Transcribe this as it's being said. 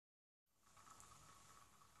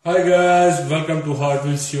Hi guys, welcome to Hot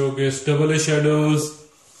Wheels Showcase Double A Shadows.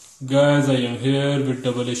 Guys, I am here with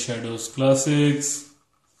Double A Shadows Classics.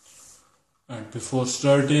 And before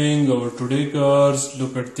starting our today cars,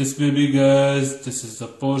 look at this baby guys. This is the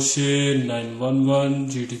Porsche 911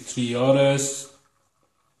 GT3 RS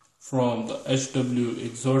from the HW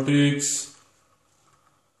Exotics.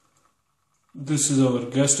 This is our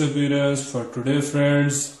guest appearance for today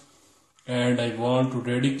friends. And I want to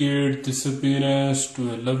dedicate this appearance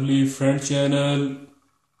to a lovely friend channel.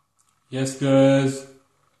 Yes guys,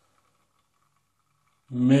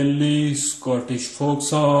 mainly Scottish folk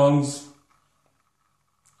songs.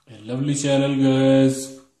 A lovely channel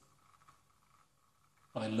guys.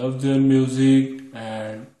 I love their music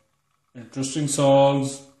and interesting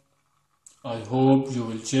songs. I hope you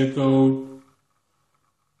will check out.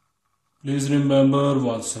 Please remember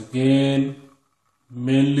once again,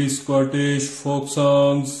 mainly Scottish folk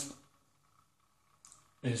songs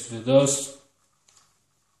is with us.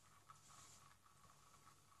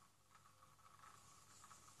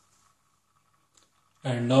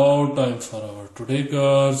 And now time for our today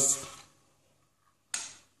cars.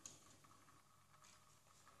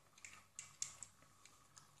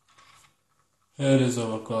 Here is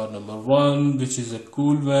our car number 1, which is a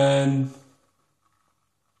cool van.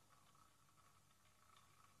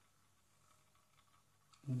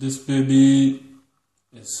 This baby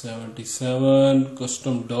is 77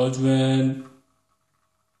 custom Dodge van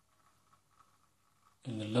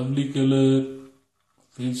in a lovely color.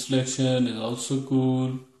 Wheel selection is also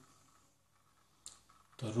cool.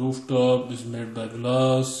 The rooftop is made by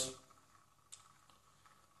glass.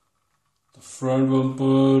 The front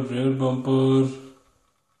bumper, rear bumper,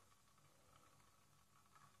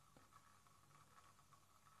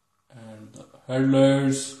 and the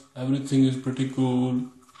headlights, everything is pretty cool.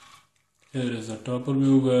 Here is the topper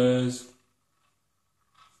view guys.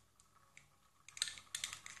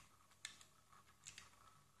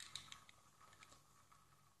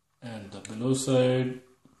 And the below side.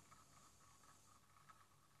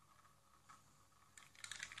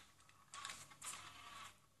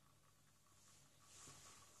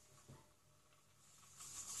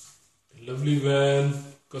 A lovely van,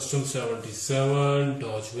 custom 77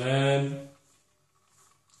 Dodge van.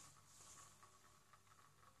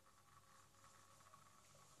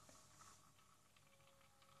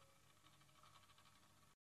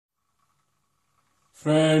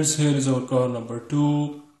 Friends, here is our car number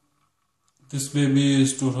 2. This baby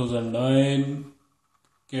is 2009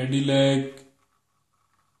 Cadillac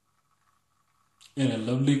in a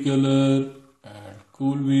lovely color and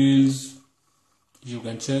cool wheels. You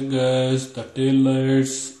can check guys the tail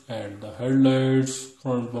lights and the headlights,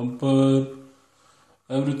 front bumper.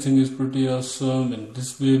 Everything is pretty awesome in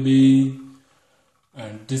this baby.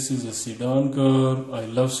 And this is a sedan car. I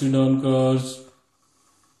love sedan cars.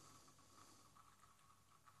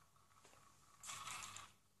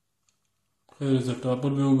 Here is the topper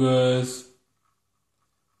view guys.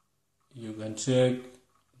 You can check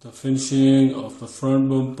the finishing of the front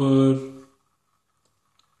bumper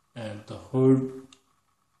and the hood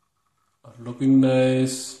are looking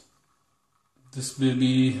nice. This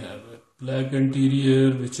baby have a black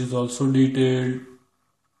interior which is also detailed.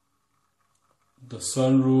 The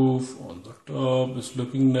sunroof on the top is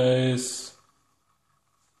looking nice.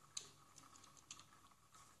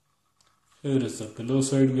 Here is the below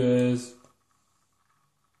side guys.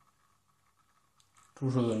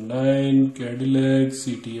 2009 Cadillac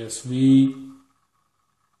CTS-V.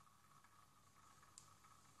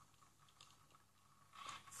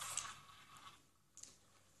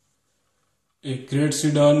 A great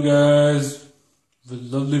sedan guys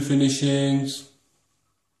with lovely finishings.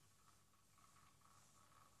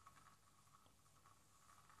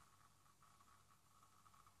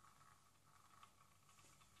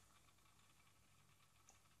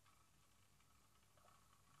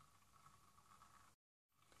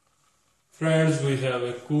 Friends, we have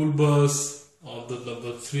a cool bus on the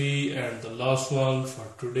number 3 and the last one for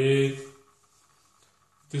today.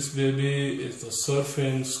 This baby is the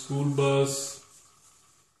Surfing school bus.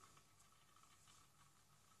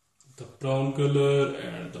 The brown color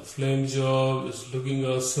and the flame job is looking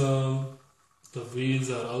awesome. The wheels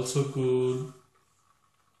are also cool.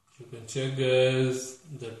 You can check guys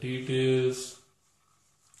the details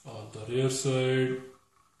on the rear side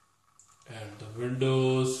and the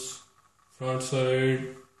windows. Front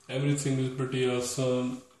side, everything is pretty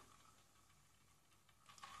awesome.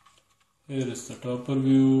 Here is the topper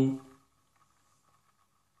view.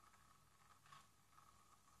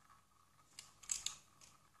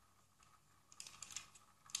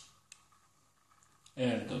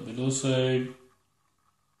 And the below side.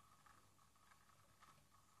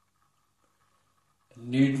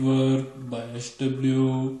 Network by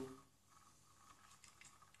SW.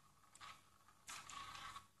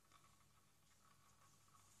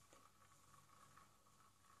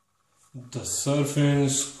 The surfing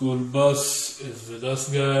school bus is with us,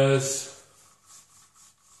 guys.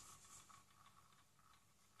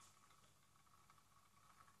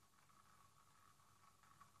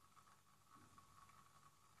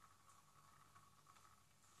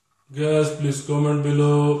 Guys, please comment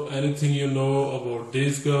below anything you know about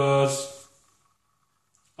these cars.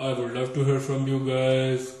 I would love to hear from you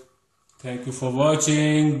guys. Thank you for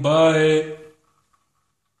watching. Bye.